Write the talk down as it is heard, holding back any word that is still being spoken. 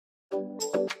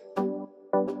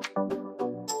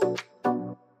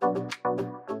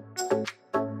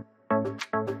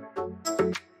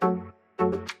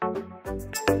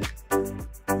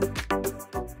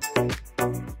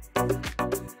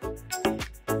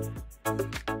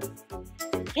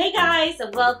Hey guys,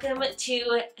 welcome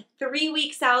to 3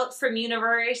 weeks out from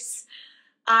Universe.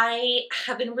 I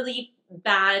have been really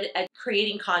bad at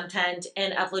creating content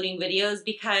and uploading videos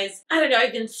because, I don't know,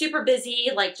 I've been super busy,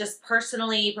 like just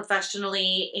personally,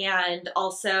 professionally, and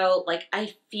also like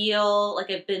I feel like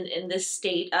I've been in this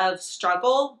state of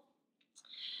struggle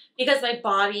because my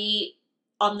body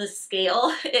on the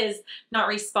scale is not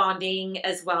responding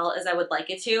as well as I would like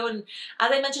it to. And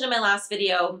as I mentioned in my last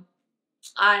video,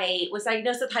 I was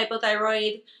diagnosed with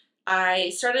hypothyroid.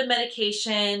 I started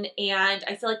medication and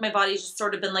I feel like my body's just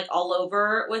sort of been like all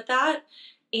over with that.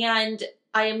 And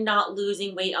I am not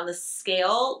losing weight on the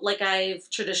scale like I've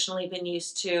traditionally been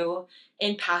used to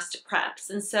in past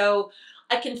preps. And so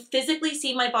I can physically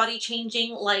see my body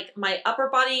changing, like my upper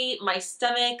body, my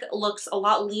stomach looks a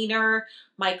lot leaner,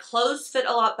 my clothes fit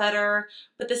a lot better,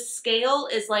 but the scale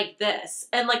is like this,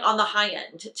 and like on the high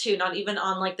end too, not even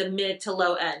on like the mid to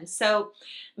low end. So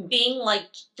being like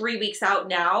 3 weeks out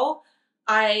now,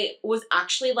 I was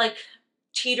actually like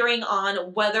teetering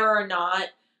on whether or not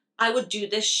I would do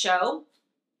this show.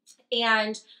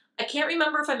 And I can't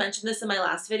remember if I mentioned this in my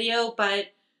last video,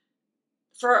 but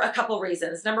for a couple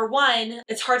reasons. Number one,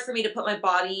 it's hard for me to put my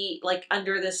body like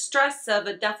under the stress of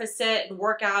a deficit and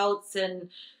workouts, and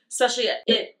especially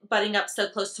it butting up so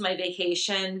close to my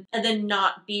vacation, and then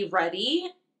not be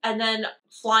ready. And then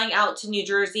flying out to New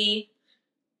Jersey,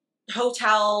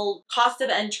 hotel, cost of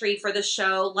entry for the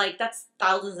show, like that's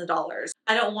thousands of dollars.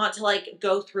 I don't want to like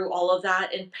go through all of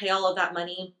that and pay all of that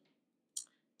money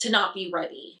to not be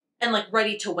ready. And like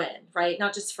ready to win, right?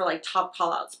 Not just for like top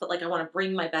call outs, but like I want to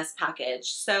bring my best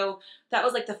package. So that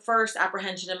was like the first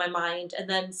apprehension in my mind. And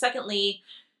then secondly,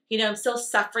 you know, I'm still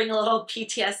suffering a little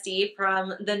PTSD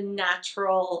from the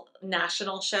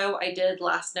national show I did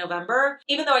last November.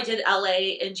 Even though I did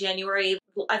LA in January,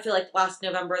 I feel like last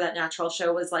November, that natural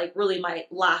show was like really my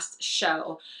last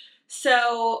show.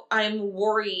 So I'm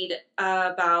worried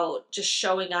about just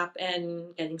showing up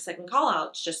and getting second call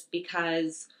outs just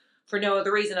because, for no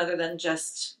other reason other than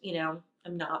just, you know,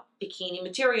 I'm not bikini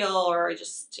material or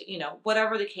just, you know,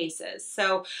 whatever the case is.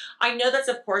 So I know that's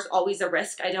of course always a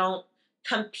risk. I don't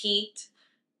compete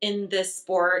in this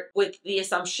sport with the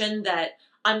assumption that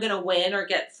I'm going to win or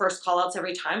get first call outs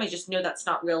every time. I just know that's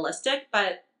not realistic,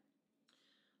 but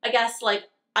I guess like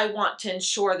I want to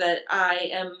ensure that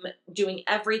I am doing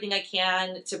everything I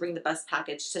can to bring the best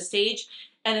package to stage.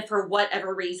 And if for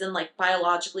whatever reason, like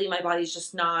biologically, my body's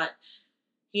just not,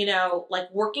 you know,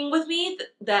 like working with me,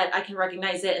 that I can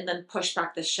recognize it and then push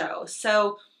back the show.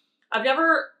 So I've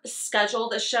never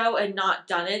scheduled a show and not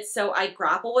done it. So I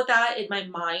grapple with that in my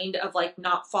mind of like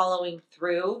not following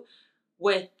through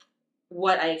with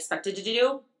what I expected to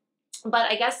do. But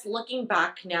I guess looking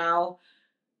back now,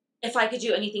 if I could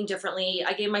do anything differently,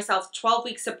 I gave myself 12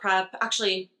 weeks of prep,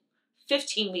 actually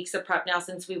 15 weeks of prep now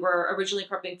since we were originally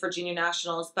prepping for junior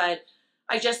nationals. But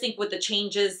I just think with the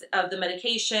changes of the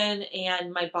medication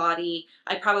and my body,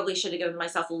 I probably should have given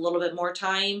myself a little bit more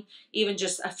time. Even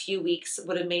just a few weeks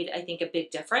would have made, I think, a big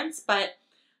difference. But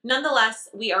nonetheless,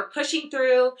 we are pushing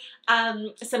through.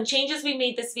 Some changes we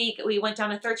made this week. We went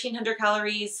down to 1,300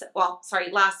 calories. Well, sorry,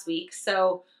 last week.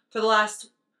 So for the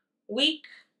last week,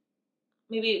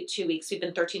 maybe 2 weeks, we've been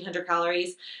 1,300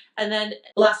 calories. And then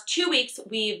last 2 weeks,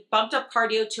 we've bumped up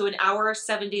cardio to an hour,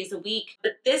 7 days a week.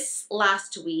 But this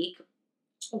last week,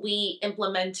 we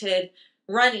implemented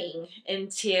running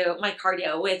into my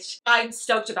cardio, which I'm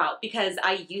stoked about because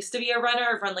I used to be a runner.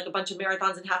 I've run like a bunch of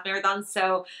marathons and half marathons.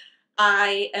 So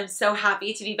I am so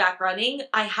happy to be back running.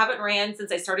 I haven't ran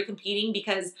since I started competing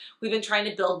because we've been trying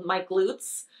to build my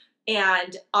glutes.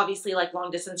 And obviously like long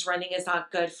distance running is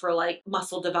not good for like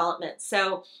muscle development.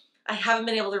 So I haven't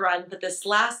been able to run, but this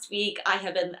last week I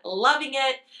have been loving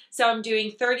it. So I'm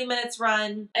doing 30 minutes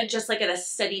run and just like at a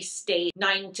steady state,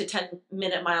 9 to 10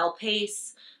 minute mile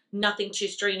pace, nothing too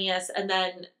strenuous. And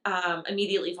then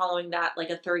immediately following that,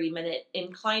 like a 30-minute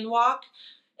incline walk.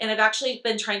 And I've actually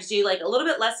been trying to do like a little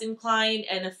bit less incline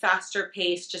and a faster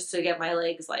pace just to get my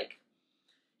legs like,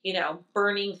 you know,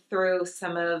 burning through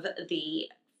some of the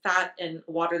fat and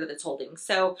water that it's holding.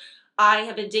 So I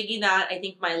have been digging that. I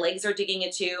think my legs are digging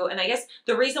it too. And I guess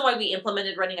the reason why we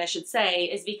implemented running, I should say,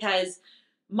 is because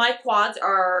my quads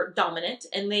are dominant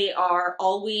and they are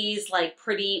always like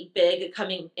pretty big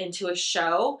coming into a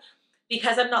show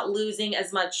because I'm not losing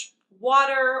as much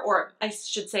water, or I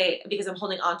should say because I'm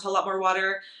holding on to a lot more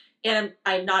water, and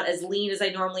I'm not as lean as I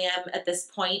normally am at this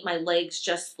point. My legs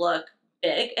just look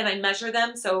big and I measure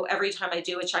them. So every time I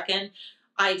do a check-in,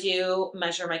 I do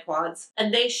measure my quads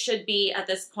and they should be at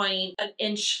this point an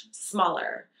inch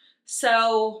smaller.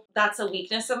 So that's a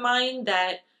weakness of mine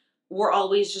that we're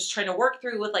always just trying to work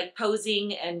through with like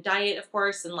posing and diet, of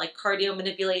course, and like cardio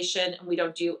manipulation. And we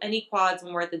don't do any quads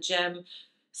when we're at the gym.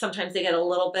 Sometimes they get a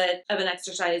little bit of an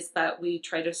exercise, but we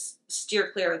try to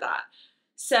steer clear of that.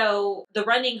 So the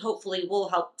running hopefully will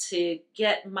help to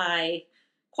get my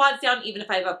quads down. Even if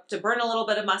I have to burn a little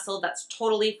bit of muscle, that's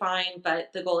totally fine,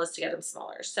 but the goal is to get them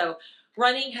smaller. So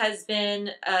running has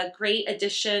been a great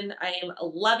addition. I am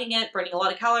loving it, burning a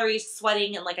lot of calories,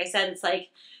 sweating, and like I said, it's like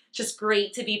just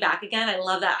great to be back again. I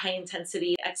love that high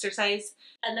intensity exercise.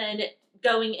 And then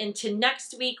going into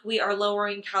next week, we are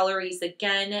lowering calories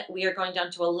again. We are going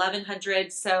down to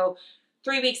 1,100. So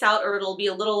 3 weeks out, or it'll be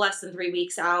a little less than 3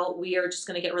 weeks out, we are just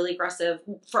going to get really aggressive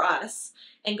for us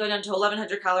and go down to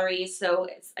 1,100 calories. So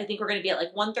I think we're going to be at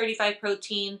like 135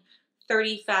 protein,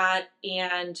 30 fat,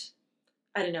 and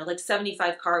I don't know, like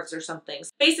 75 carbs or something.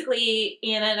 So basically,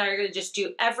 Anna and I are going to just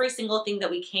do every single thing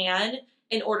that we can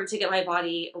in order to get my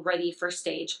body ready for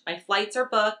stage. My flights are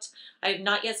booked. I have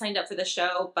not yet signed up for the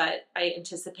show, but I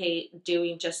anticipate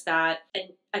doing just that.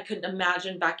 And I couldn't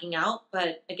imagine backing out.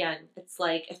 But again, it's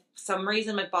like if for some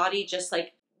reason my body just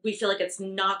like, we feel like it's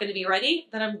not going to be ready,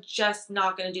 then I'm just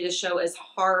not going to do the show, as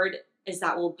hard as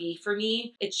that will be for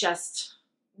me. It just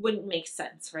wouldn't make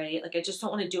sense, right? Like I just don't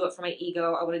want to do it for my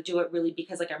ego. I want to do it really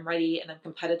because like I'm ready and I'm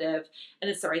competitive and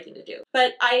it's the right thing to do.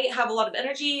 But I have a lot of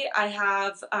energy. I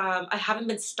haven't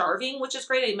been starving, which is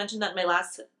great. I mentioned that in my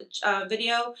last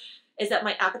video, is that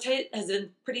my appetite has been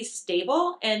pretty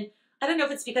stable. And I don't know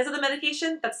if it's because of the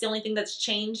medication. That's the only thing that's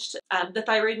changed, the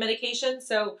thyroid medication.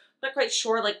 So I'm not quite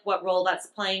sure like what role that's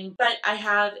playing, but I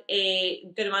have a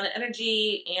good amount of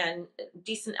energy and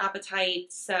decent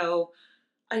appetite. So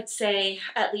I'd say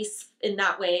at least in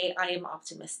that way, I am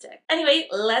optimistic. Anyway,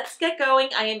 let's get going.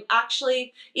 I am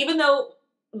actually, even though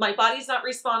my body's not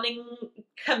responding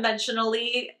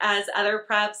conventionally as other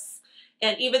preps,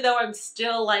 and even though I'm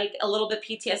still like a little bit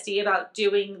PTSD about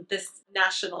doing this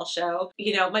national show,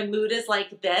 you know, my mood is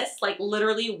like this. Like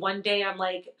literally one day I'm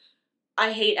like,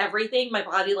 I hate everything. My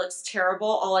body looks terrible.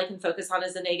 All I can focus on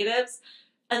is the negatives.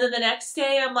 And then the next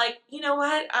day I'm like, you know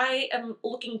what? I am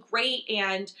looking great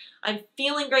and I'm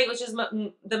feeling great, which is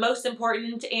the most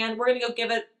important. And we're going to go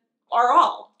give it our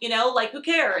all, you know, like who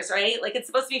cares, right? Like it's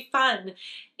supposed to be fun.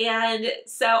 And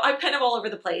so I'm kind of all over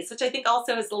the place, which I think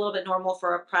also is a little bit normal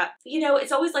for a prep. You know,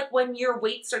 it's always like when your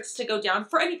weight starts to go down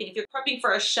for anything, if you're prepping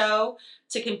for a show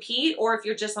to compete, or if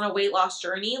you're just on a weight loss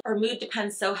journey, our mood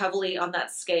depends so heavily on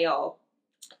that scale.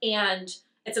 And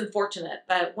it's unfortunate,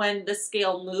 but when the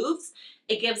scale moves,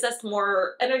 it gives us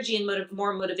more energy and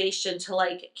more motivation to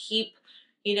like keep,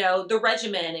 you know, the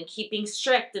regimen and keeping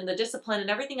strict, and the discipline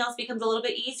and everything else becomes a little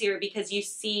bit easier because you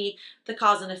see the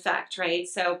cause and effect, right?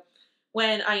 So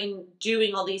when I'm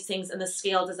doing all these things and the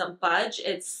scale doesn't budge,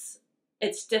 it's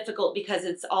difficult because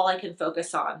it's all I can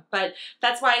focus on. But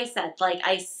that's why I said, like,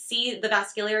 I see the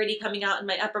vascularity coming out in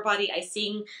my upper body. I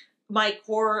see my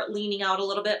core leaning out a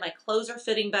little bit. My clothes are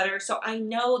fitting better. So I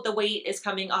know the weight is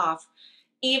coming off,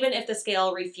 even if the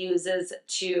scale refuses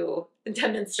to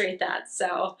demonstrate that.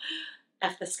 So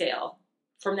F the scale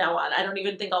from now on. I don't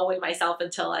even think I'll weigh myself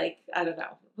until like, I don't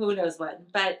know, who knows when.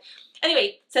 But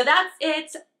anyway, so that's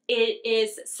it. It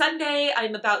is Sunday.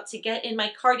 I'm about to get in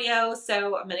my cardio.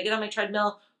 So I'm going to get on my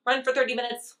treadmill, run for 30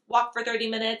 minutes, walk for 30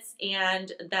 minutes,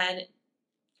 and then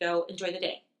go enjoy the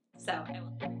day. So I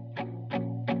will.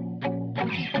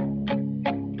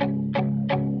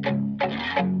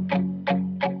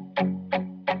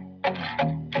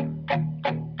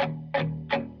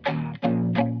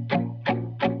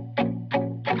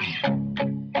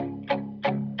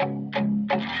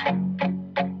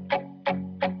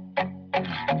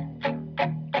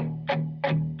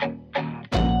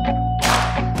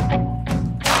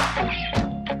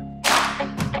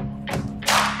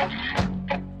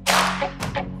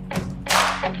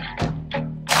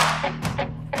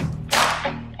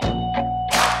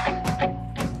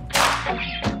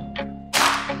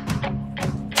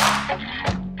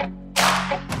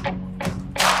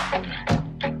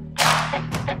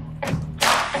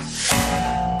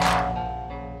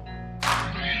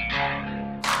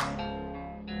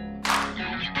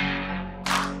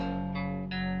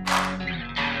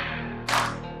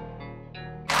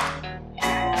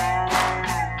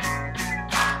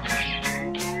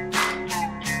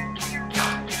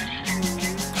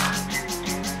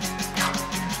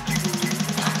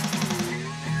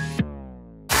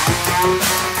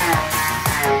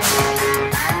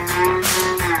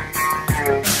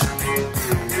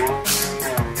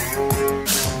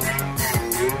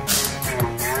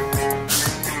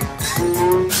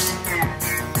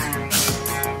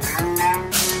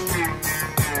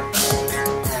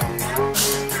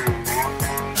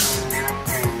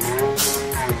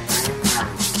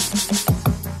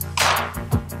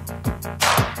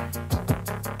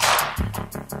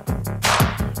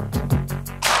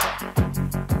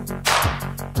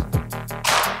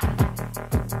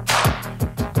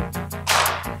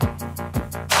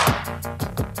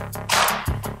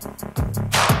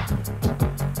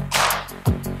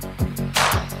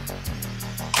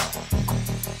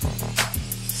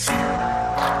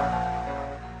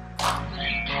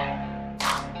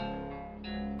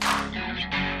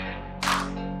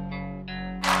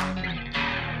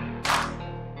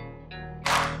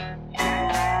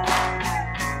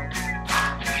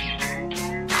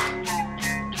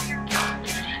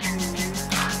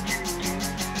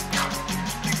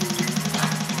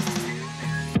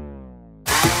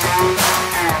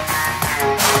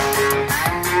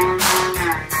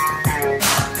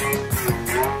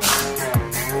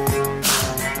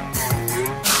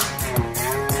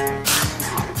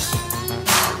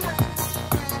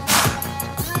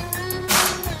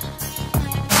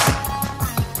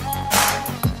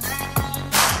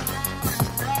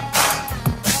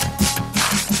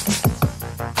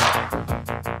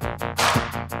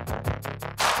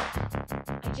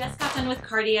 just got done with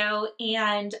cardio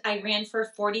and I ran for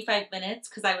 45 minutes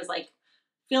because I was like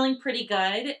feeling pretty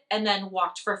good, and then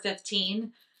walked for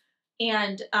 15.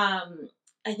 And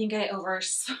I think I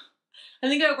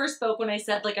overspoke when I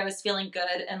said like I was feeling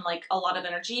good and like a lot of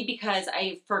energy, because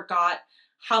I forgot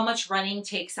how much running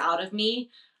takes out of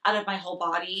me, out of my whole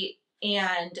body,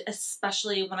 and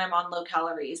especially when I'm on low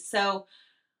calories. So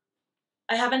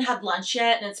I haven't had lunch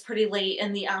yet and it's pretty late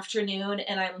in the afternoon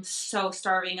and I'm so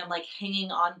starving. I'm like hanging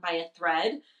on by a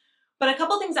thread. But a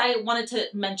couple things I wanted to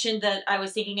mention that I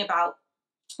was thinking about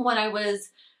when I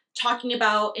was talking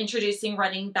about introducing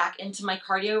running back into my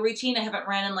cardio routine. I haven't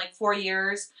ran in like 4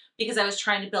 years because I was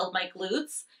trying to build my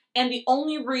glutes. And the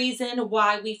only reason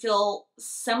why we feel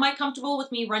semi-comfortable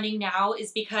with me running now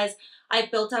is because I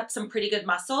built up some pretty good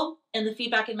muscle. And the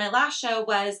feedback in my last show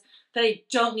was that I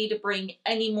don't need to bring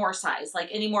any more size. Like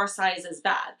any more size is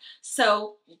bad.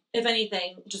 So if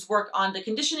anything, just work on the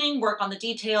conditioning, work on the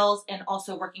details, and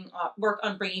also work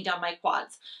on bringing down my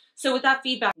quads. So with that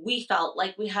feedback, we felt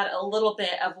like we had a little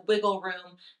bit of wiggle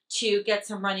room to get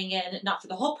some running in, not for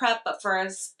the whole prep, but for a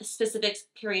specific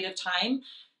period of time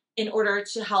in order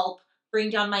to help bring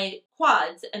down my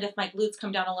quads. And if my glutes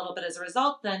come down a little bit as a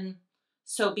result, then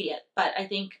so be it. But I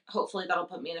think hopefully that'll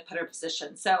put me in a better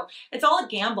position. So it's all a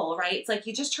gamble, right? It's like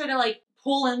you just try to like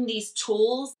pull in these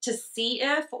tools to see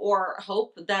if, or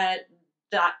hope that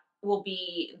that will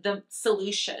be the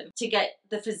solution to get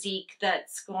the physique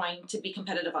that's going to be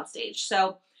competitive on stage.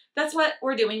 So that's what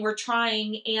we're doing. We're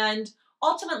trying, and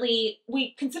ultimately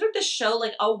we considered this show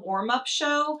like a warm-up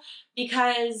show,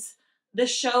 because the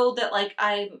show that like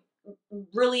I'm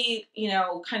really,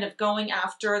 kind of going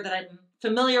after, that I'm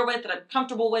familiar with, that I'm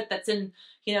comfortable with, that's in,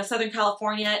 Southern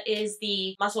California, is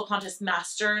the Muscle Contest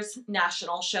Masters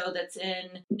national show that's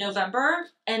in November.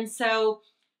 And so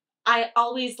I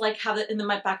always like have it in the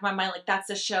back of my mind, like that's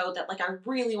a show that like I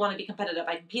really want to be competitive.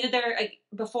 I competed there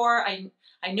before. I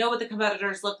know what the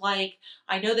competitors look like.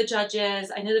 I know the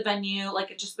judges. I know the venue.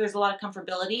 Like there's a lot of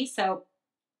comfortability. So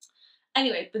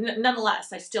anyway, but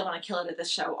nonetheless, I still want to kill it at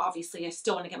this show. Obviously, I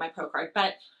still want to get my pro card.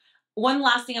 But one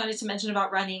last thing I wanted to mention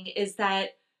about running is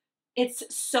that it's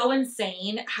so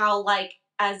insane how like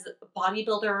as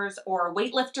bodybuilders or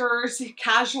weightlifters,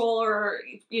 casual or,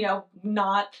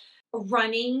 not,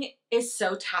 running is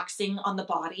so taxing on the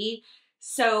body.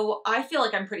 So I feel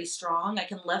like I'm pretty strong. I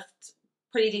can lift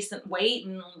pretty decent weight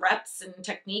and reps and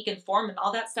technique and form and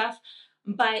all that stuff.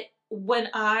 But when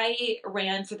I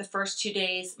ran for the first 2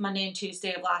 days, Monday and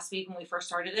Tuesday of last week when we first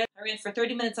started it, I ran for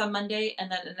 30 minutes on Monday and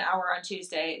then an hour on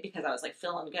Tuesday because I was like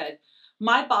feeling good.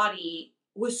 My body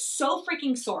was so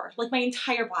freaking sore, like my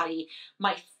entire body,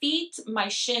 my feet, my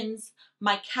shins,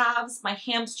 my calves, my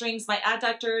hamstrings, my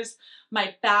adductors,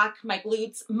 my back, my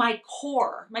glutes, my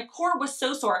core. My core was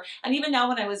so sore. And even now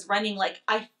when I was running, like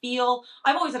I've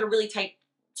always had a really tight,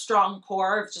 strong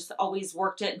core. I've just always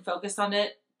worked it and focused on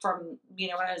it from,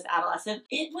 when I was adolescent.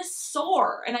 It was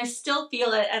sore, and I still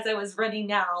feel it as I was running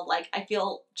now. Like I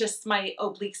feel just my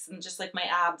obliques and just like my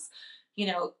abs,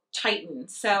 tighten.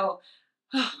 So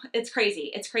it's crazy.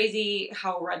 It's crazy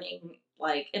how running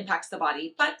like impacts the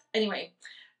body. But anyway,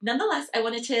 nonetheless, I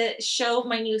wanted to show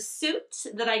my new suit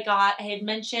that I got. I had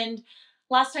mentioned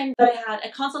last time that I had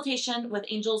a consultation with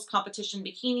Angel's Competition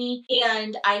Bikini,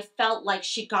 and I felt like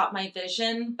she got my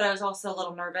vision, but I was also a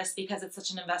little nervous because it's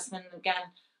such an investment. And again,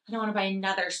 I don't want to buy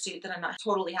another suit that I'm not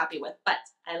totally happy with, but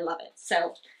I love it.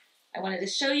 So I wanted to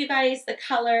show you guys the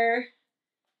color.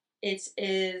 It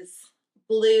is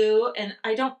blue, and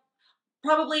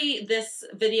probably this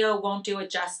video won't do it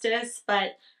justice,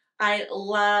 but I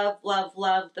love, love,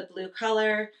 love the blue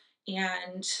color.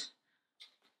 And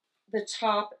the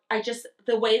top,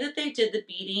 the way that they did the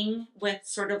beading with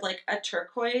sort of like a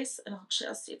turquoise, and actually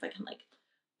I'll see if I can like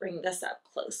bring this up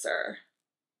closer.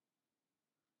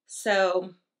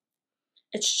 So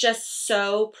it's just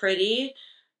so pretty.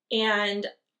 And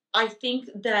I think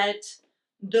that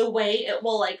the way it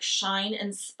will like shine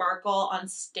and sparkle on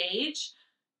stage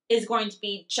is going to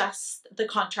be just the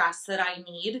contrast that I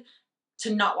need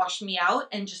to not wash me out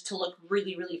and just to look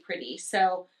really, really pretty.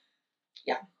 So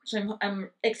yeah, so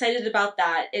I'm excited about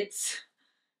that. It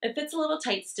fits a little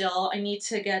tight still. I need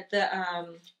to get the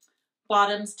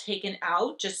bottoms taken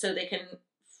out just so they can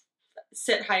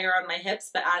sit higher on my hips,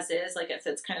 but as is, like it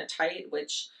fits kind of tight,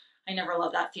 which I never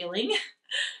love that feeling,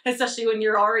 especially when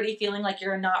you're already feeling like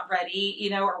you're not ready,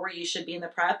 or where you should be in the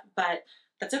prep, but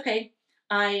that's okay.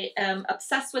 I am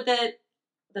obsessed with it.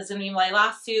 This is going to be my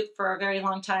last suit for a very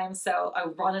long time, so I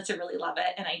wanted to really love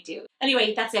it, and I do.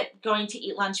 Anyway, that's it. Going to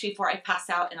eat lunch before I pass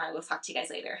out, and I will talk to you guys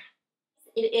later.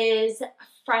 It is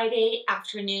Friday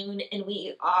afternoon, and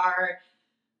we are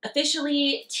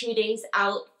officially 2 days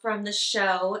out from the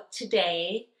show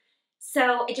today.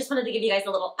 So I just wanted to give you guys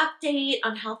a little update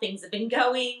on how things have been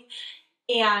going.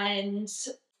 And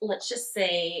let's just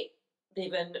say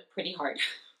they've been pretty hard.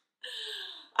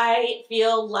 I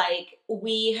feel like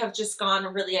we have just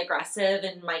gone really aggressive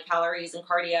in my calories and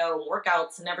cardio and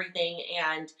workouts and everything.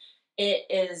 And it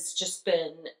has just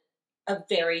been a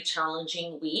very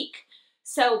challenging week.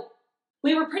 So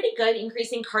we were pretty good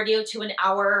increasing cardio to an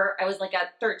hour. I was like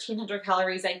at 1,300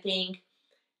 calories, I think.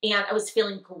 And I was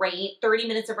feeling great. 30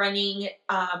 minutes of running.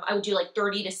 I would do like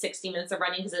 30 to 60 minutes of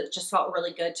running because it just felt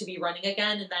really good to be running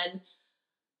again. And then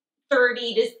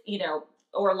 30 to,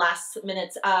 or less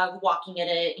minutes of walking at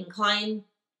an incline.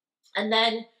 And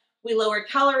then we lowered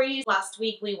calories. Last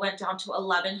week we went down to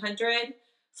 1,100.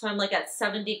 So I'm like at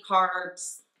 70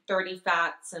 carbs, 30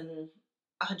 fats, and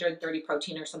 130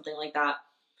 protein or something like that.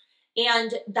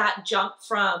 And that jump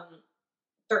from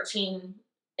 13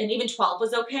 and even 12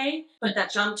 was okay, but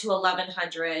that jump to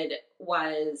 1,100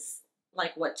 was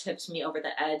like what tipped me over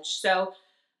the edge. So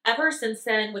ever since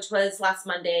then, which was last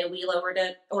Monday, we lowered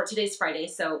it, or today's Friday,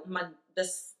 so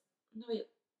was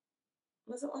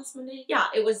it last Monday? Yeah,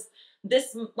 it was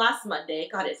this last Monday.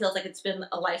 God, it feels like it's been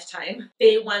a lifetime.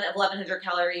 Day one of 1,100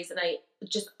 calories, and I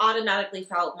just automatically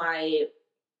felt my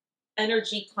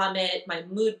energy plummet, my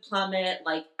mood plummet,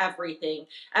 like everything.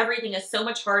 Everything is so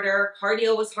much harder.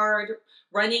 Cardio was hard.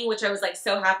 Running, which I was like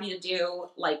so happy to do,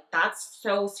 like that's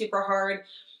so super hard.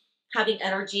 Having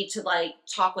energy to like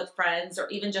talk with friends or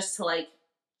even just to like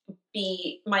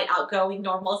be my outgoing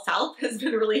normal self has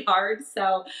been really hard.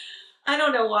 So I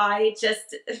don't know why,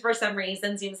 just for some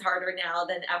reason seems harder now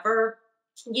than ever.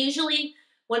 Usually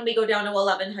when we go down to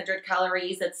 1,100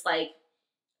 calories, it's like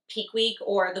peak week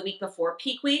or the week before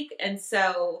peak week. And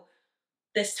so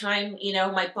this time,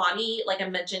 my body, like I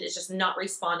mentioned, is just not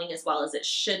responding as well as it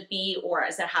should be or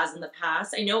as it has in the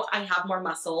past. I know I have more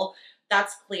muscle.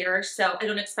 That's clear. So I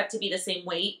don't expect to be the same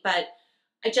weight, but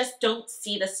I just don't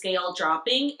see the scale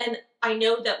dropping. And I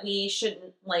know that we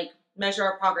shouldn't like measure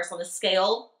our progress on the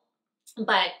scale,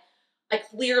 but I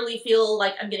clearly feel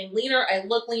like I'm getting leaner. I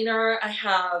look leaner. I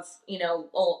have,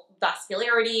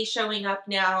 vascularity showing up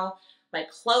now. My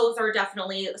clothes are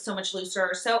definitely so much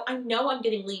looser. So I know I'm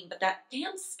getting lean, but that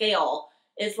damn scale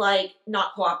is like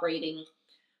not cooperating.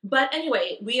 But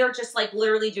anyway, we are just like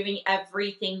literally doing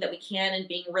everything that we can and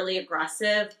being really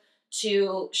aggressive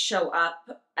to show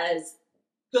up as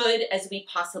good as we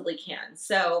possibly can.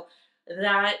 So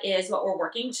that is what we're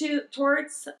working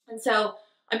towards. And so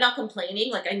I'm not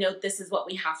complaining. Like I know this is what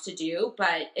we have to do,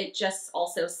 but it just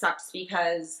also sucks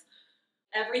because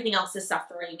everything else is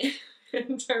suffering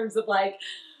in terms of like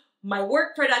my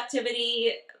work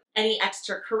productivity, any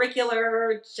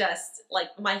extracurricular, just like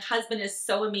my husband is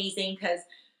so amazing because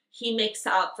he makes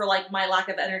up for like my lack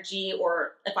of energy,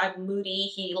 or if I'm moody,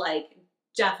 he like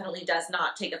definitely does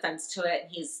not take offense to it.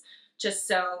 He's just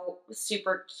so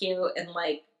super cute and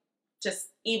like just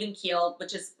even keeled,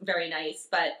 which is very nice.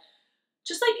 But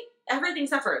just like everything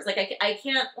suffers. Like I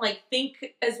can't like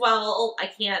think as well. I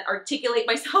can't articulate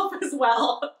myself as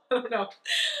well. I don't know.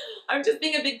 I'm just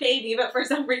being a big baby, but for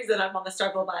some reason I'm on the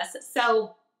struggle bus.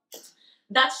 So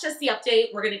that's just the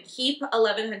update. We're going to keep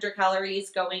 1,100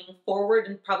 calories going forward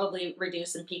and probably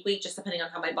reduce in peak week, just depending on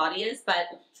how my body is. But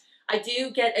I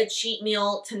do get a cheat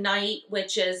meal tonight,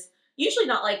 which is usually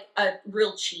not like a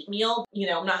real cheat meal.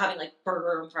 I'm not having like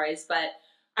burger and fries, but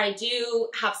I do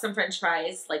have some French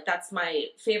fries. Like that's my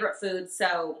favorite food.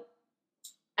 So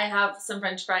I have some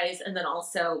French fries and then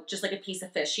also just like a piece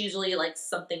of fish, usually like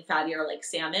something fattier like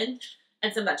salmon,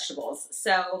 and some vegetables.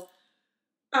 So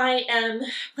I am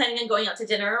planning on going out to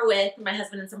dinner with my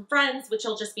husband and some friends, which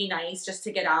will just be nice just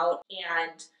to get out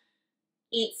and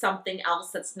eat something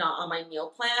else that's not on my meal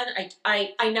plan.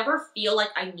 I never feel like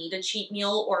I need a cheat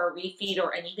meal or a refeed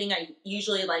or anything. I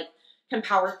usually like can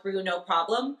power through no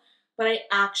problem, but I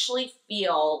actually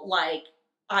feel like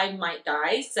I might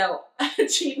die. So a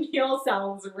cheat meal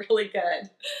sounds really good.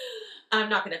 I'm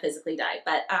not going to physically die,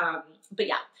 but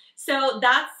yeah. So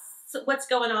that's what's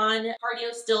going on.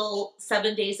 Cardio still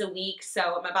 7 days a week.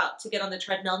 So I'm about to get on the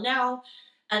treadmill now.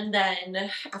 And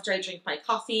then after I drink my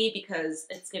coffee because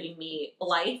it's giving me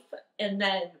life, and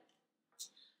then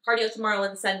cardio tomorrow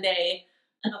and Sunday,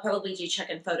 and I'll probably do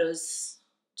check-in photos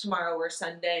tomorrow or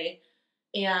Sunday,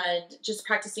 and just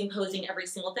practicing posing every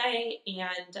single day.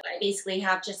 And I basically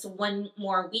have just one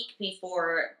more week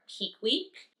before peak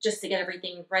week just to get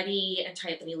everything ready and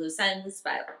tie up any loose ends.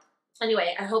 But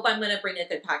anyway, I hope I'm going to bring a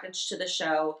good package to the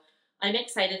show. I'm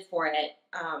excited for it.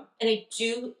 And I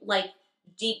do like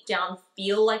deep down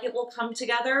feel like it will come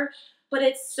together. But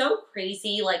it's so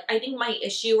crazy. Like, I think my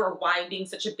issue, or why I'm being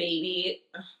such a baby,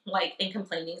 like, and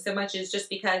complaining so much, is just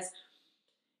because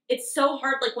it's so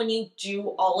hard, like, when you do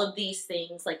all of these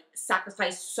things, like,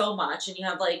 sacrifice so much, and you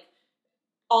have, like,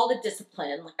 all the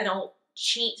discipline. Like, I don't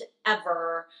cheat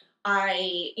ever.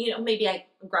 Maybe I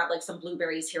grab, like, some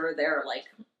blueberries here or there, like,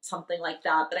 something like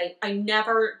that, but I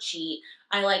never cheat.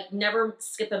 I, like, never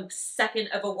skip a second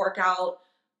of a workout,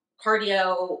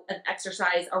 cardio, an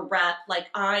exercise, a rep. Like,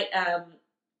 I am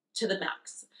to the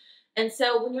max. And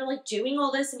so when you're, like, doing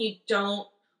all this and you don't,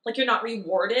 like, you're not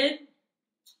rewarded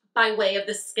by way of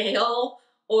the scale,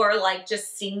 or, like,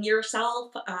 just seeing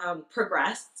yourself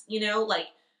progress, like,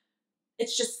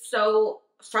 it's just so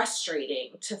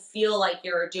frustrating to feel like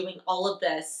you're doing all of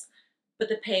this, but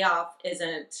the payoff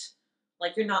isn't,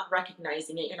 like, you're not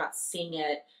recognizing it, you're not seeing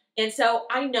it. And so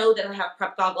I know that I have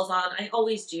prep goggles on. I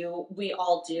always do. We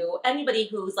all do. Anybody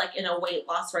who's, like, in a weight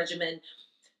loss regimen,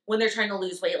 when they're trying to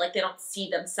lose weight, like, they don't see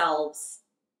themselves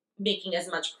making as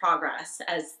much progress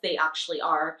as they actually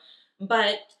are.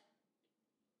 But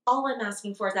all I'm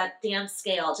asking for is that damn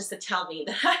scale just to tell me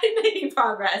that I'm making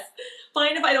progress.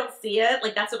 Fine if I don't see it.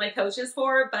 Like, that's what my coach is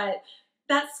for. But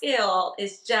that scale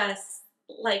is just,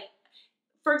 like,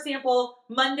 for example,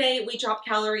 Monday we dropped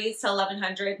calories to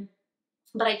 1,100.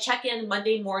 But I check in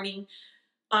Monday morning.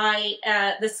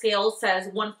 The scale says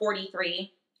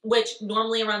 143, which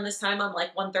normally around this time I'm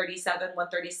like 137,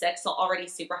 136, so already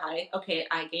super high. Okay,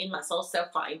 I gained muscle, so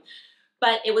fine.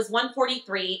 But it was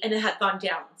 143 and it had gone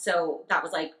down. So that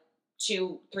was like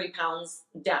 3 pounds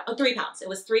down. Oh, 3 pounds. It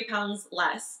was 3 pounds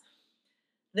less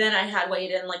than I had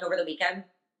weighed in, like, over the weekend.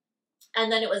 And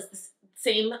then it was the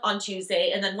same on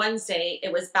Tuesday. And then Wednesday,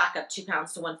 it was back up 2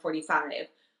 pounds to 145.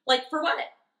 Like, for what?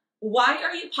 Why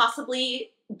are you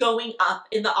possibly going up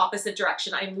in the opposite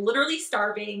direction? I'm literally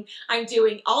starving. I'm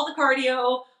doing all the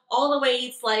cardio, all the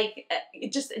weights. Like,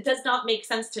 it does not make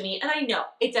sense to me. And I know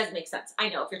it does make sense. I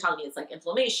know if you're telling me it's like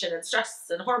inflammation and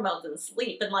stress and hormones and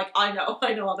sleep, and, like, I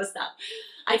know all this stuff.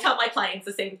 I tell my clients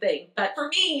the same thing. But for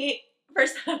me, for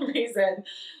some reason,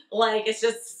 like, it's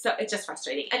just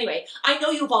frustrating. Anyway, I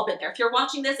know you've all been there. If you're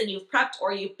watching this and you've prepped,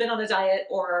 or you've been on a diet,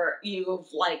 or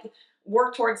you've, like,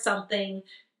 worked towards something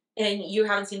and you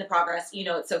haven't seen the progress,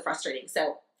 it's so frustrating.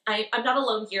 So I'm not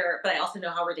alone here, but I also know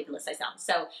how ridiculous I sound.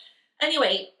 So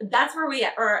anyway, that's where we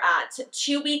are at.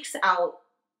 2 weeks out.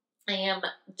 I am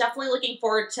definitely looking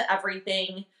forward to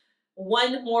everything.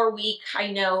 One more week. I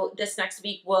know this next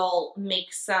week will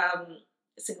make some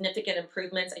significant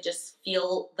improvements. I just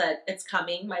feel that it's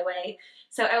coming my way.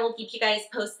 So I will keep you guys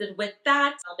posted with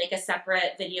that. I'll make a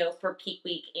separate video for peak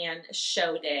week and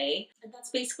show day. And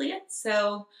that's basically it.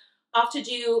 So off to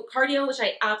do cardio, which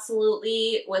I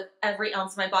absolutely, with every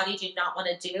ounce of my body, do not want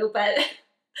to do. But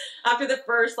after the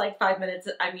first, like, 5 minutes,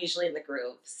 I'm usually in the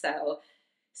groove. So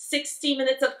 60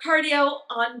 minutes of cardio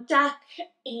on deck,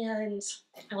 and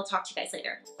I will talk to you guys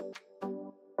later.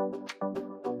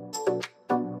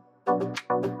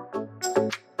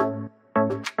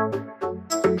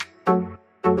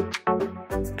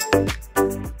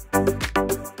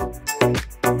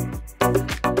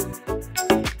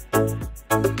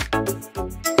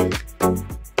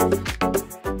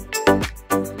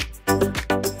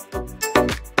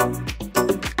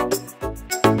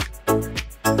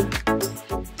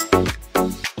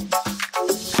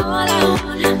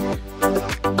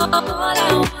 All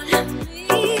I want